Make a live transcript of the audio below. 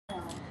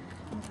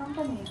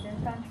compagnie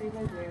d'infanterie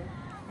légère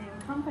et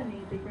une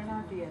compagnie de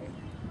grenadiers,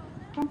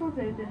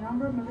 composée de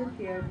nombreux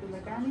militaires de la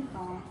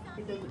garnison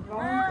et de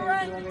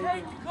volontaires de la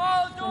région.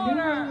 Le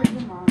nouveau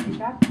régiment est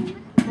baptisé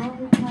Royal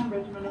Lieutenant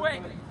Regiment of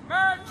Foot.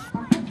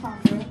 En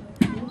septembre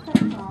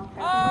 1787,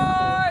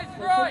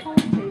 les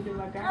autorités de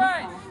la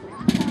garnison furent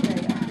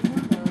installées à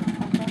Toronto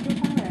afin de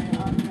parer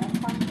à une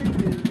attaque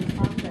perdue des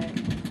Français,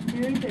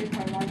 dirigée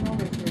par l'admiral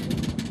Richard.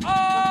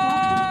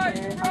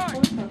 Le Français à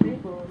force of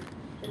able,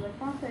 et le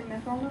Français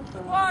mettant le feu,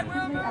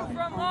 toutes les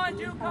habitants de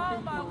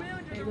l'établissement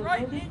et le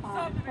résistant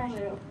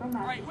installé au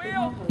fromage de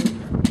Toronto,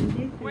 le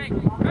district de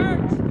Montréal,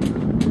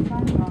 de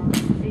Saint-Jean,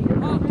 et de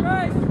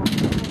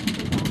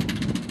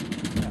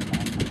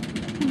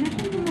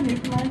Conditions in the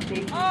neutralized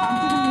states responded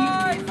to the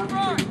mutiny among the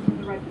troops of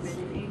the regiment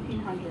in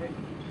 1800.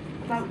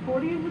 About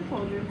 40 of the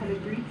soldiers had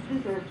agreed to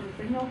desert from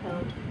Signal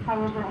Hill,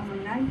 however only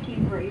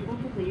 19 were able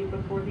to leave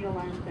before the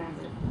alarm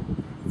sounded.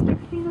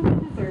 16 of the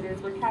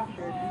deserters were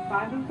captured, and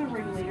 5 of the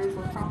ringleaders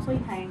were promptly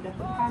hanged at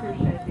the powder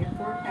shed near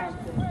Fort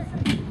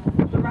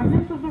Townsend. The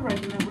remnants of the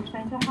regiment were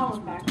sent to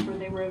Halifax, where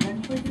they were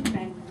eventually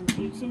disbanded in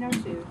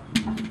 1802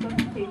 at the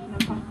solicitation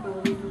of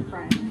hostilities with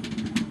France.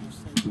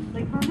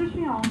 Les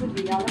conditions de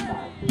vie à la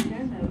base de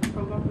Terre-Neuve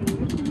provoquent une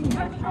mutiny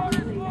parmi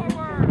les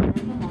militaires du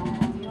régiment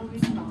en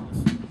 1800.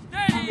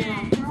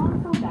 Environ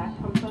 40 soldats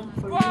composent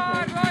pour les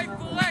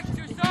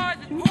two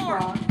squads,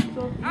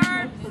 sauf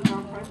une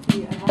faisant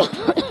partie avant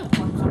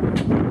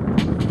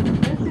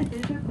ces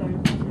déserteurs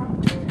sont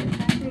capturés et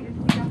changés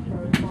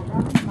utilisateurs pour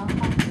rapidement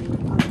passer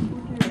à la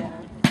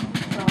couturière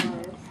par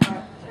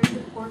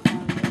Fort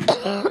Townsend.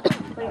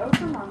 Les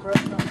autres membres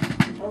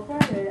sont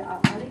opérés à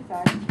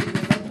Halifax et le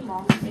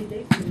régiment est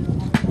détruit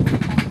en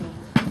 1900.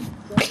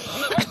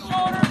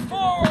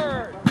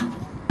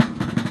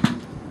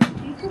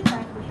 These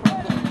attacks were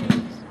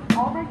short-lived.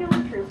 All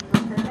regular troops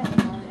returned to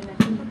England in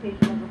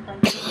anticipation of a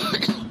French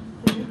invasion.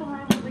 The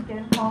Newfoundland was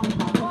again called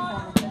upon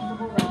to form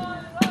a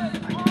sensible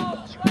regiment.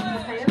 Le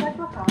pays avec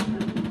la France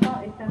résista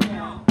et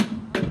s'améliore.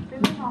 Tous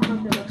les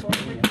membres de la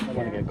force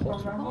régulière sont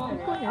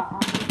renvoyés à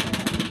Angleterre.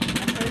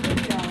 Un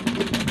président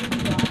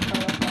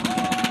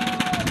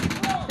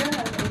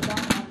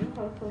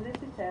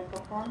solicited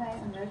for forming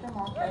a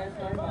regiment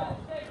territorial.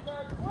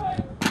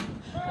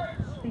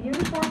 The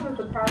uniform of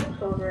the private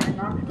soldier and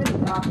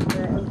non-commissioned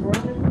officer of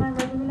Royal Lieutenant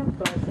Regiment of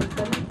Foot in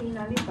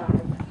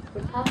 1795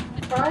 was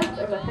comprised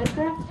of a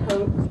headdress,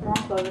 coat, small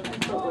clothes,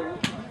 and footwear.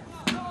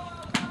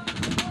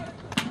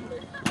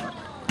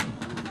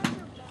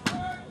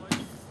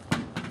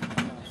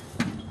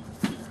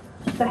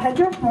 The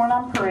headdress worn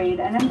on parade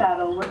and in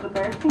battle was the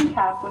bearskin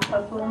cap with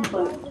tussle and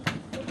flute.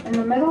 In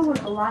the middle was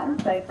the Latin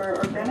cipher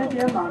or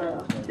grenadier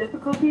motto,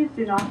 "Difficulties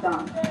do not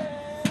daunt."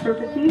 For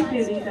fatigue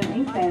duties and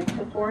intense,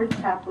 the forage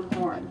cap was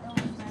worn.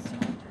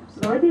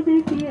 Lors des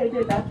défis et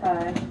des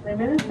batailles, les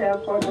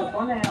militaires portent le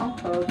bonnet en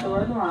peau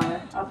couleur noire,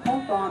 à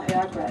pompons et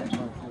à grève.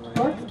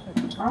 Portent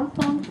en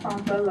son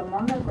centre le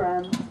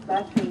monogramme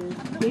latin,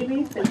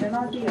 suivi des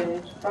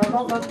grenadiers,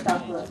 dans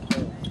l'obstacle.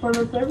 Pour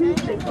le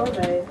service des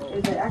corvées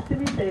et des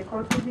activités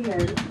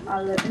quotidiennes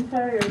à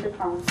l'intérieur du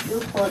camp,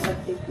 ils portent le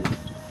képi.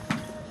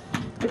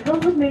 The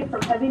coat was made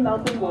from heavy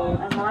melted wool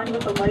and lined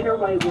with a lighter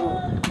white wool.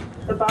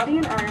 The body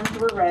and arms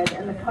were red,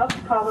 and the cuffs,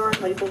 collar,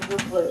 and labels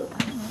were blue.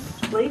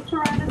 Lace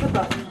surrounded the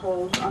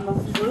buttonholes on the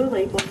blue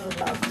labels and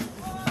cuffs.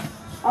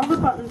 All the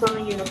buttons on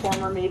the uniform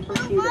were made from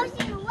pewter.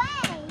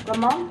 Le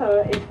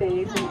manteau est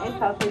fait d'une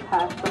étoffe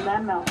épaisse de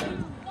lame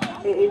melting,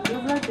 et est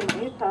doublé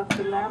d'une étoffe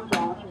de lame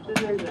blanche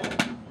plus légère.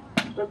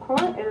 Le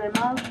corps et les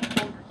manches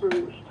sont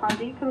rouges,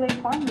 tandis que les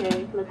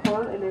poignets, le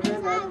col et les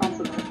revers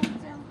sont bleus.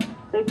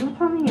 Les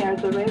boutonnières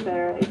de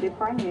revers et des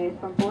poignets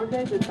sont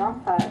bordées de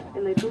dentelles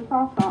et les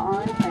boutons sont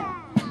en étain.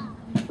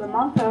 Le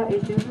manteau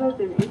est doublé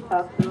d'une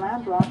étoffe de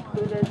lame blanche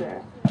plus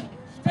légère.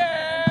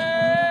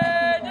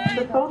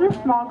 The soldier's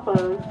small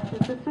clothes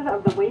consisted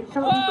of the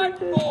waistcoat and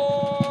breeches.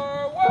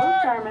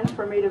 Both garments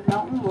were made of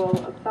melton wool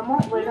of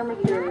somewhat lighter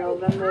material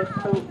than the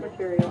coat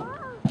material.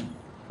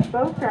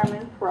 Both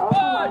garments were also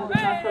lined with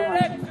natural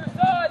linen.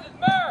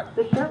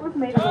 The shirt was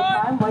made of a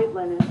fine white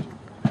linen.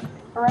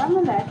 Around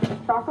the neck, a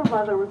stalk of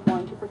leather was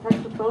worn to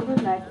protect the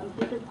soldier's neck and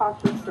keep his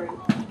posture straight.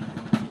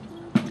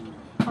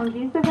 On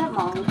guise de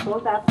vêtements, le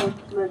soldat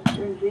porte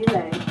une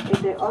gilet et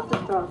des hautes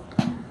chausses.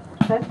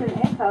 C'est une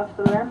étoffe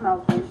de laine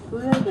melting plus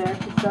légère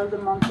que celle de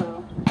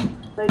manteau.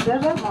 Les deux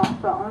vêtements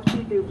sont aussi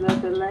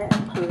doubles de lait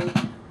inclus.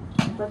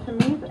 La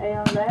chemise est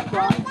en lait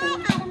blanc fin.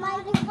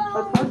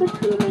 Autour du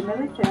cou, les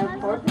militaires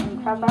portent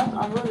une cravate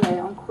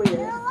enroulée en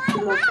cuir qui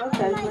leur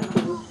protège le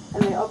cou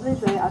et les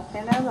oblige à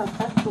tenir la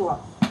tête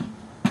droite.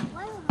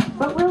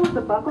 Footwear was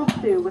a buckled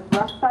shoe with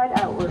rough side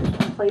outwards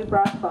and plain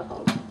brass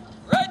buckles.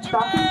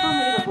 Stockings were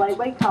made of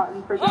lightweight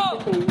cotton for just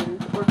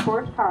occasions, or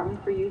coarse cotton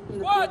for use in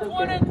the field of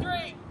battle.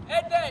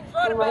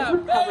 The leg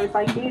was covered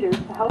by gaiters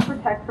to help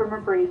protect from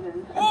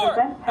abrasions and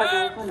prevent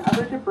pebbles and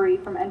other debris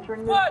from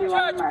entering the shoe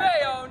on the march.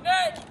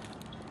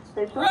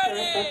 Les chaussures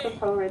avec le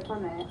pot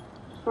retourné,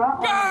 soit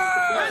en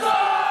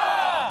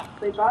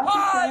les bas du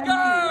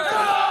cérémonieux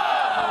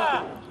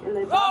et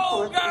les bas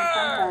portent une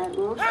campagne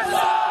lourde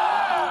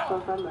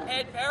soldats.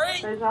 Head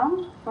Perry. Les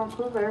hommes sont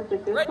couverts de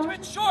gouttes Regiment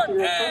qui short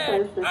les head.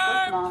 protègent de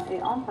frottement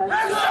et empêchent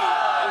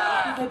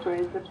les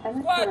intégrés de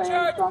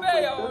pénétrer dans les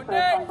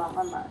surfaces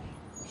pendant la marche.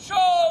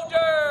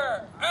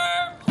 Shoulder.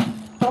 Arms.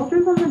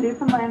 Soldiers of the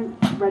Newfoundland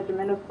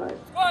Regiment of Foot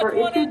were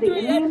issued the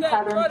Indian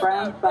pattern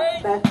brown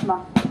vest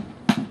musket.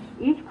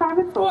 Each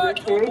private soldier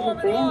carried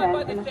his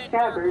bayonet in a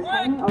scabbard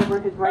hanging over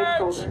his right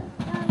shoulder.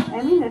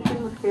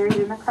 Ammunition was carried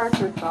in a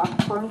cartridge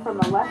box slung from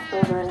the left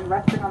shoulder and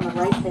resting on the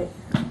right hip.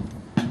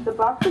 The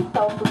box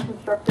itself was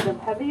constructed of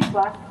heavy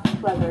black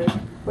leather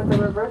with a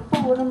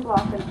reversible wooden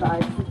block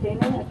inside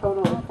containing a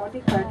total of 20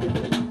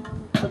 cartridges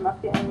of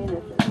musket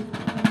ammunition.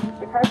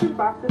 The cartridge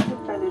box is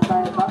suspended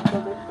by a buff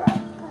leather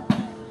strap.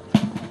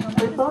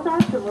 Les soldats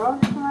du Royal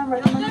Newfoundland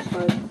Regiment of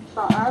Foot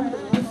sont armes de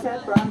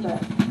militaires brown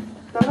vests.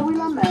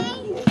 Delaware-la-Même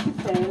y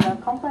équipait la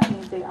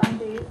compagnie des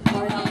Antilles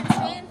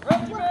orientales.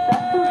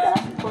 Chaque soldat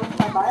porte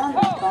sa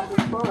baïonnette dans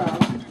une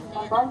forelle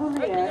en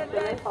bandoulière de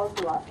l'épaule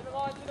droite.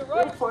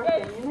 Il porte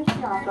ses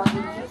munitions dans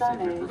une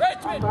guidonnée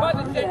en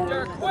bandoulière de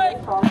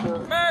l'épaule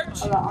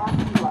gauche à la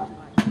hanche droite.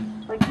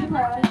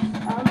 L'équipage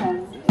allemand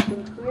est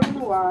une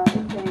cuir noire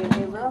épais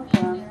et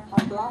remplie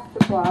en blanc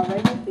de bois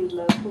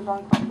réversible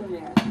pouvant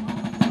contenir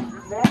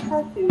 20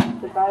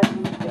 cartouches de balles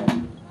militaires.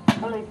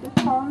 Elle est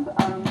suspendue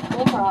à un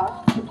gros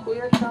ras de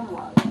cuir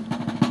chamois.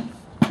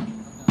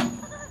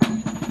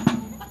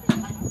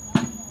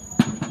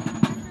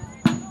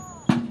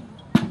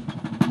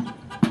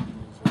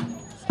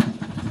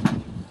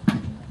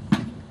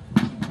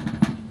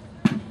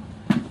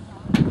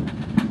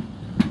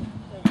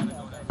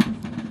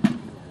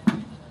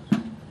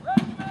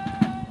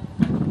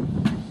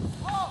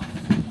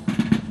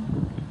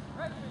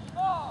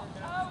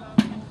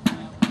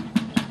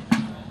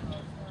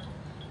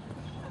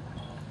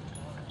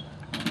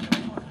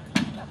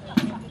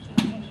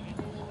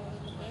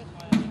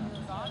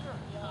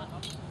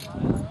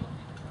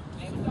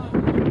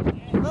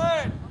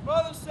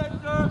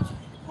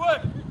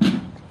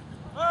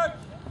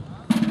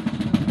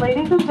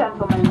 Ladies and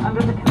gentlemen,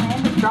 under the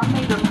command of Drum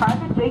Major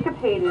Private Jacob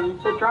Hayden,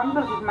 the drums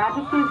of His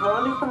Majesty's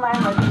Royal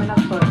Newfoundland Regiment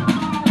of Foot.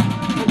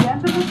 Les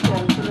jambes de monsieur,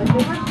 sur le